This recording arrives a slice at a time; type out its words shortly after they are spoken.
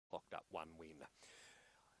1 win.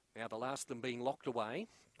 Now the last of them being locked away.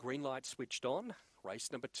 Green light switched on.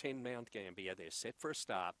 Race number 10, Mt-Gambier. They're set for a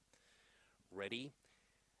start. Ready.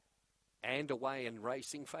 And away and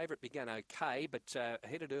racing. Favourite began okay, but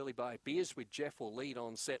headed early by Beers with Jeff will lead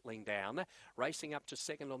on, settling down. Racing up to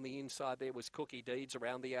second on the inside there was Cookie Deeds.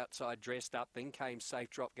 Around the outside, Dressed Up. Then came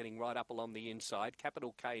Safe Drop, getting right up along the inside.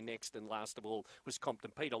 Capital K next, and last of all was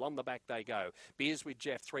Compton Pete. Along the back they go. Beers with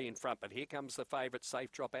Jeff, 3 in front, but here comes the favourite.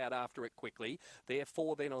 Safe Drop out after it quickly.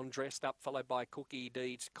 Therefore then on Dressed Up, followed by Cookie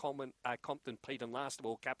Deeds, Compton Pete, and last of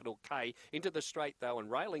all Capital K. Into the straight though,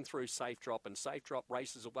 and railing through Safe Drop, and Safe Drop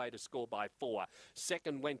races away to score by 4.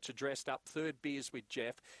 Second went to Dressed Up. Third, Beers with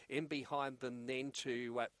Jeff. In behind them then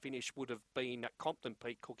to finish would have been Compton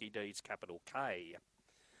Pete, Cookie Deeds, Capital K.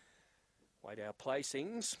 Wait our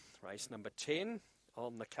placings. Race number 10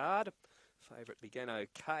 on the card. Favourite began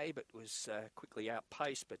okay, but was quickly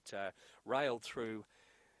outpaced, but railed through,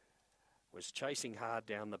 was chasing hard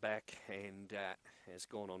down the back, and has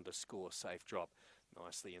gone on to score. Safe Drop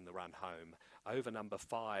nicely in the run home. Over number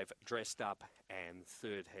 5, Dressed Up, and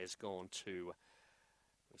third has gone to,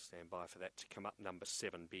 we stand by for that to come up, number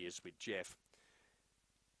 7, Beers with Jeff,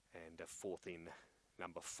 and fourth in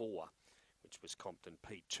number 4, which was Compton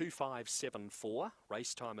Pete. 2574,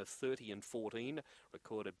 race time of 30 and 14,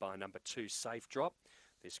 recorded by number 2, Safe Drop.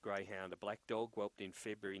 This greyhound, a black dog, whelped in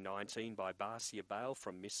February 19 by Barcia Bale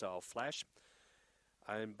from Missile Flash.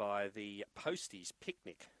 Owned by the Posties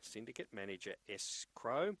Picnic Syndicate, manager S.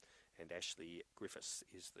 Crow, and Ashley Griffiths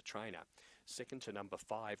is the trainer. Second to number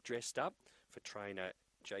 5, Dressed Up, for trainer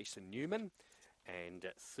Jason Newman,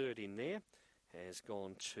 and third in there has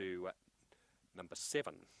gone to number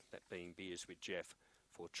 7, that being Beers with Jeff,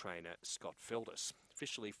 for trainer Scott Feldis.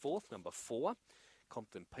 Officially fourth, number 4,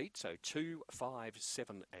 Compton Pete, so 2, 5,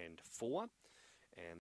 7 and 4. And